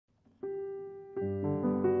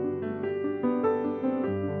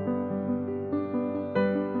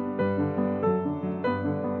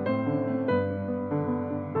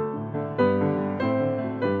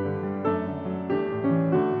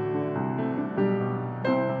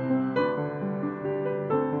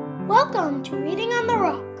Welcome to Reading on the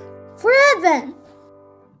Rock for Advent.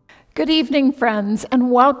 Good evening, friends,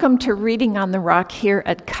 and welcome to Reading on the Rock here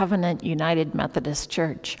at Covenant United Methodist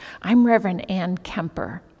Church. I'm Reverend Ann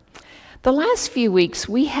Kemper. The last few weeks,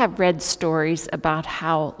 we have read stories about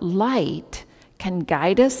how light can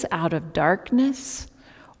guide us out of darkness,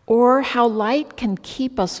 or how light can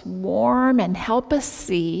keep us warm and help us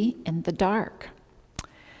see in the dark.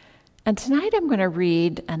 And tonight I'm going to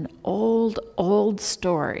read an old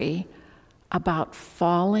story about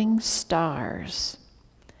falling stars.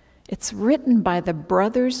 It's written by the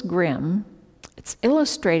Brothers Grimm. It's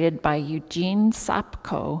illustrated by Eugene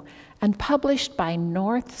Sopko and published by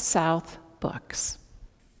North South Books.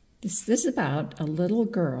 This is about a little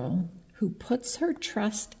girl who puts her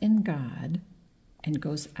trust in God and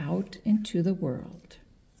goes out into the world.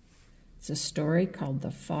 It's a story called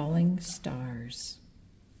The Falling Stars.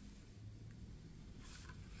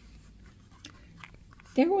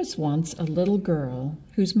 There was once a little girl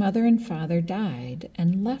whose mother and father died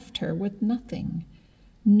and left her with nothing,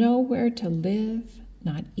 nowhere to live,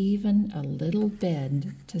 not even a little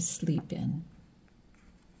bed to sleep in.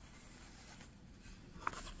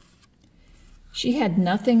 She had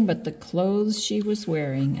nothing but the clothes she was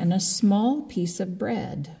wearing and a small piece of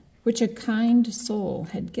bread, which a kind soul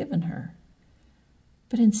had given her.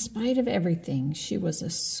 But in spite of everything, she was a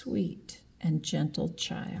sweet and gentle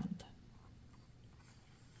child.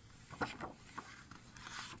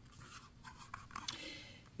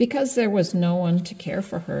 Because there was no one to care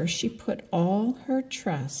for her, she put all her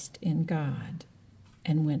trust in God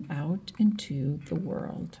and went out into the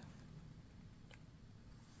world.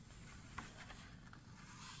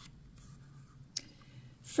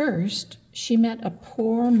 First, she met a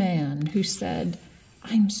poor man who said,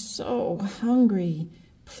 "I'm so hungry.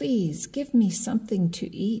 Please give me something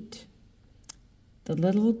to eat." The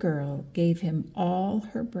little girl gave him all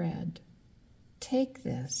her bread. "Take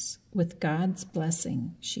this with God's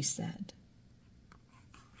blessing," she said.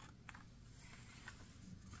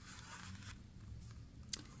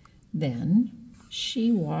 Then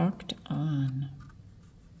she walked on.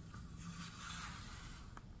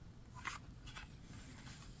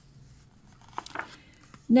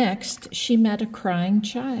 Next, she met a crying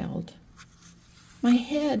child. "My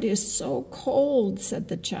head is so cold," said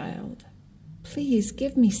the child. "Please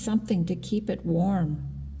give me something to keep it warm."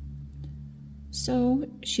 So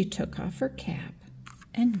she took off her cap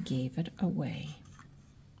and gave it away.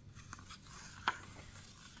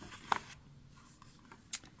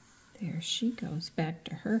 There she goes back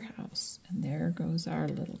to her house, and there goes our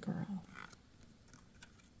little girl.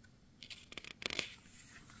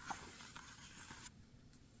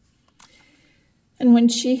 And when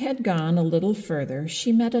she had gone a little further,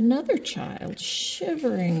 she met another child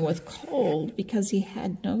shivering with cold because he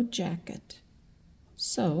had no jacket.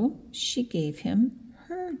 So she gave him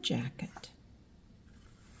her jacket.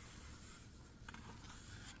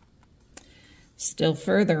 Still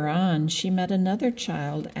further on, she met another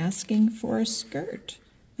child asking for a skirt,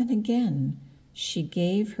 and again she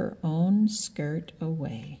gave her own skirt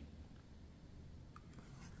away.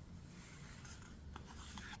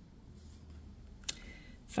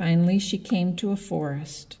 Finally, she came to a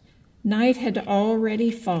forest. Night had already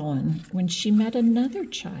fallen when she met another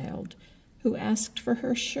child who asked for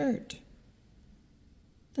her shirt.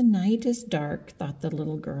 "The night is dark," thought the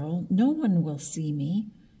little girl. "No one will see me.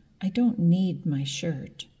 I don't need my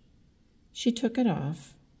shirt." She took it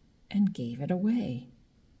off and gave it away.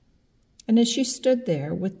 And as she stood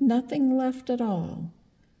there with nothing left at all,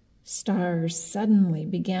 stars suddenly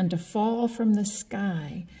began to fall from the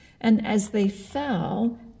sky, and as they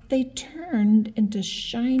fell, they turned into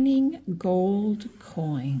shining gold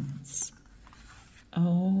coins.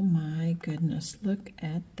 Oh my goodness, look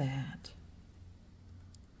at that.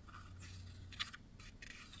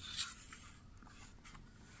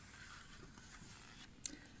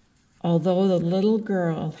 Although the little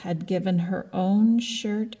girl had given her own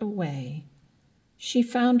shirt away, she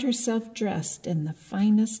found herself dressed in the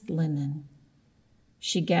finest linen.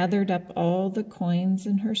 She gathered up all the coins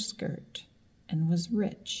in her skirt and was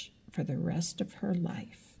rich for the rest of her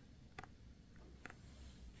life.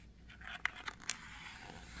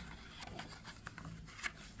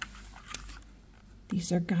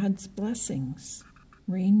 These are God's blessings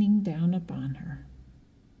raining down upon her.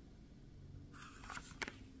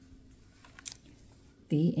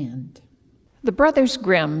 The end. The Brothers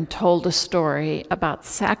Grimm told a story about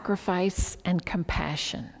sacrifice and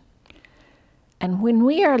compassion. And when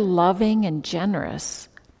we are loving and generous,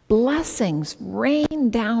 blessings rain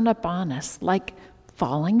down upon us like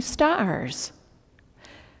falling stars.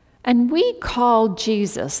 And we call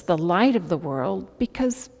Jesus the light of the world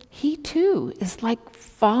because He too is like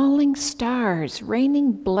falling stars,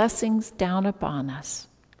 raining blessings down upon us.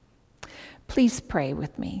 Please pray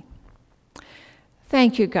with me.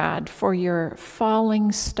 Thank you, God, for your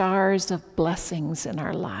falling stars of blessings in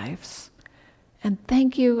our lives. And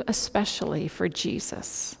thank you especially for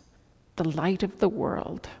Jesus, the light of the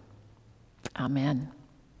world. Amen.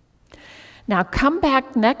 Now come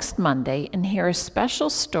back next Monday and hear a special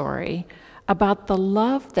story about the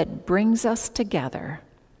love that brings us together.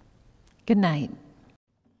 Good night.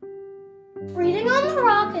 Reading on the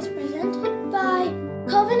Rock is presented by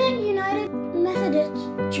Covenant United Methodist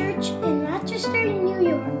Church in Rochester, New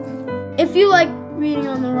York. If you like Reading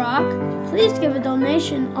on the Rock, please give a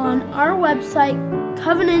donation on our website,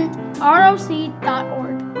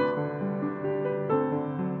 covenantroc.org.